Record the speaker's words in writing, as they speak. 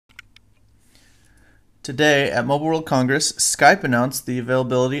Today at Mobile World Congress, Skype announced the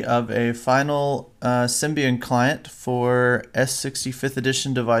availability of a final Symbian client for S65th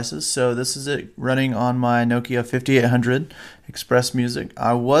edition devices. So this is it running on my Nokia 5800 Express Music.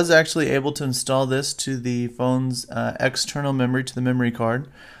 I was actually able to install this to the phone's external memory, to the memory card,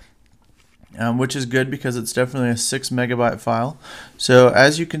 which is good because it's definitely a 6 megabyte file. So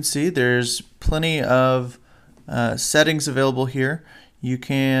as you can see, there's plenty of settings available here. You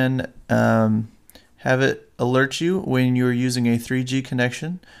can have it alert you when you're using a 3G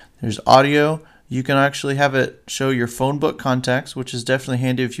connection. There's audio. You can actually have it show your phone book contacts, which is definitely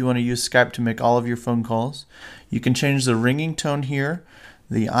handy if you want to use Skype to make all of your phone calls. You can change the ringing tone here,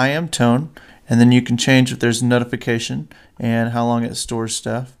 the IM tone, and then you can change if there's a notification and how long it stores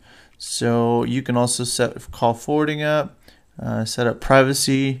stuff. So you can also set call forwarding up, set up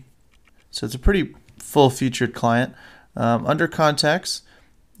privacy. So it's a pretty full-featured client. Under contacts,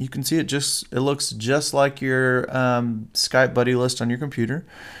 you can see it looks just like your Skype buddy list on your computer.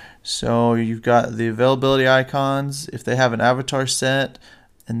 So you've got the availability icons, if they have an avatar set,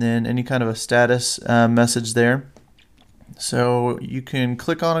 and then any kind of a status message there. So you can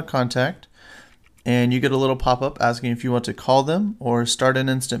click on a contact and you get a little pop-up asking if you want to call them or start an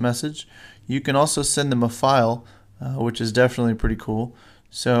instant message. You can also send them a file, which is definitely pretty cool.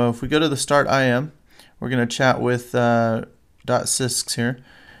 So if we go to the Start IM, we're going to chat with .sysks here.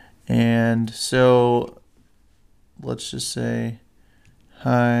 And so let's just say,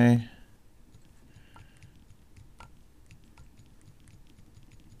 hi,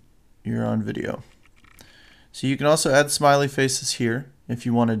 you're on video. So you can also add smiley faces here if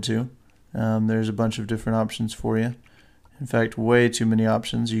you wanted to. There's a bunch of different options for you. In fact, way too many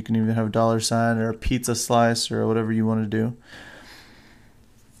options. You can even have a $sign or a pizza slice or whatever you want to do.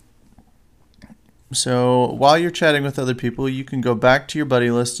 So while you're chatting with other people, you can go back to your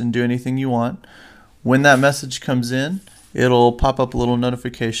buddy list and do anything you want. When that message comes in, it'll pop up a little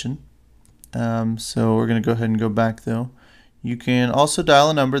notification. So we're going to go ahead and go back though. You can also dial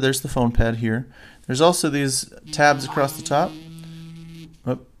a number. There's the phone pad here. There's also these tabs across the top.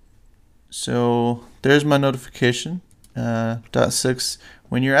 So there's my notification. .6.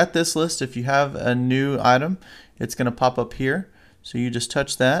 When you're at this list, if you have a new item, it's going to pop up here. So you just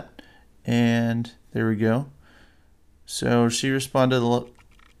touch that, and there we go. So she responded,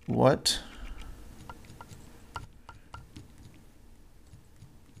 what?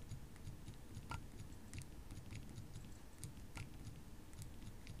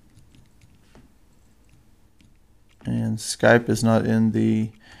 And Skype is not in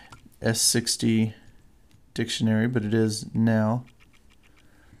the S60 dictionary, but it is now.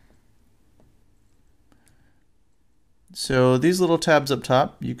 So these little tabs up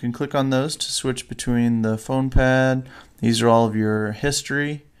top, you can click on those to switch between the phone pad. These are all of your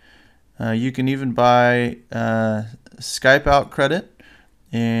history. You can even buy Skype out credit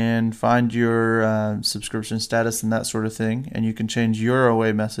and find your subscription status and that sort of thing. And you can change your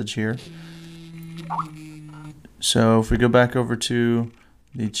away message here. So if we go back over to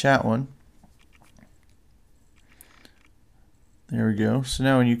the chat one, there we go. So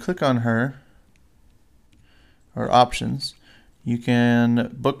now when you click on her, or options, you can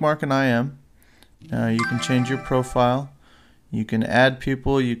bookmark an IM, you can change your profile, you can add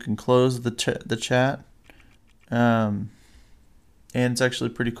people, you can close the chat, and it's actually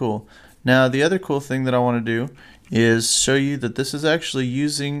pretty cool. Now the other cool thing that I want to do is show you that this is actually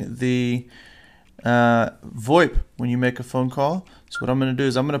using the VoIP when you make a phone call. So what I'm going to do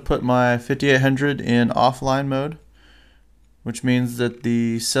is I'm going to put my 5800 in offline mode, which means that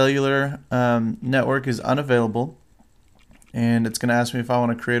the cellular network is unavailable, and it's going to ask me if I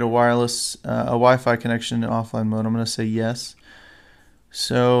want to create a wireless, a Wi-Fi connection in offline mode. I'm going to say yes.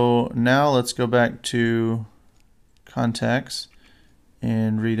 So now let's go back to contacts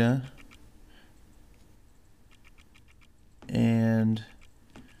and Rita, and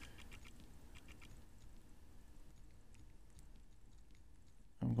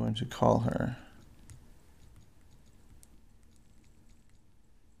I'm going to call her.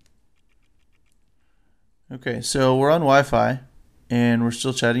 Okay, so we're on Wi-Fi and we're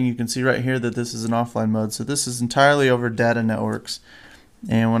still chatting. You can see right here that this is an offline mode. So this is entirely over data networks.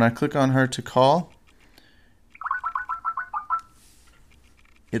 And when I click on her to call,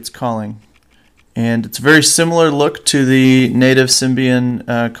 it's calling. And it's a very similar look to the native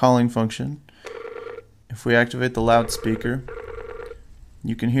Symbian calling function. If we activate the loudspeaker,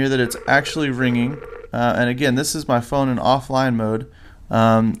 you can hear that it's actually ringing. And again, this is my phone in offline mode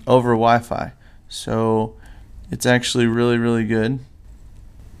over Wi-Fi. So it's actually really, really good.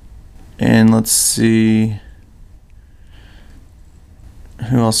 And let's see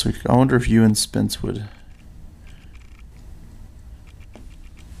Who else? I wonder if you and Spence would.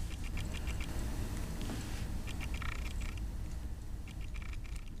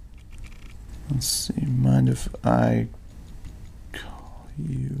 Let's see. Mind if I call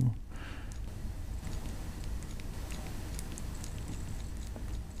you?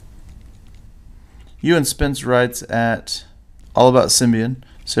 You and Spence writes at All About Symbian,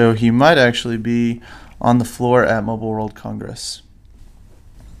 so he might actually be on the floor at Mobile World Congress.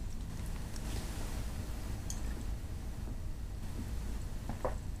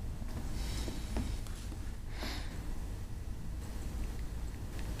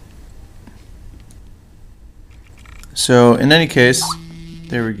 So in any case,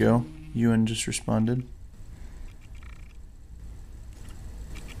 there we go. Ewan just responded.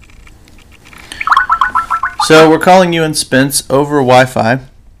 So we're calling you and Spence over Wi-Fi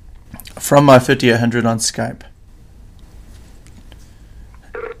from my 5800 on Skype.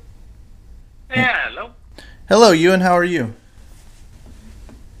 Yeah, hello. Hello, Ewan. How are you?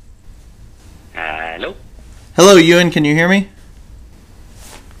 Hello. Hello, Ewan. Can you hear me?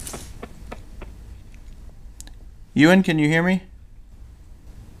 Ewan, can you hear me?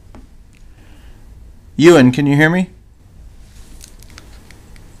 Ewan, can you hear me?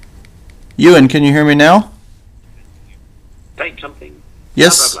 Ewan, can you hear me now? Type something.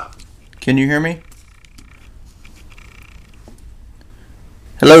 Yes. Blah, blah, blah. Can you hear me?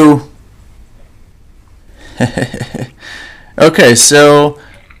 Hello. Okay, so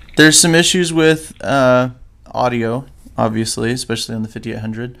there's some issues with audio, obviously, especially on the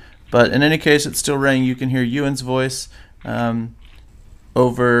 5800. But in any case, it's still running. You can hear Ewan's voice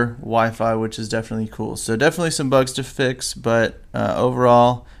over Wi-Fi, which is definitely cool. So definitely some bugs to fix, but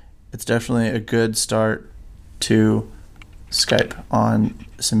overall, it's definitely a good start to Skype on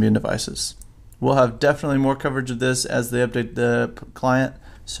Symbian devices. We'll have definitely more coverage of this as they update the client.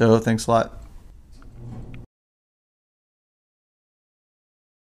 So thanks a lot.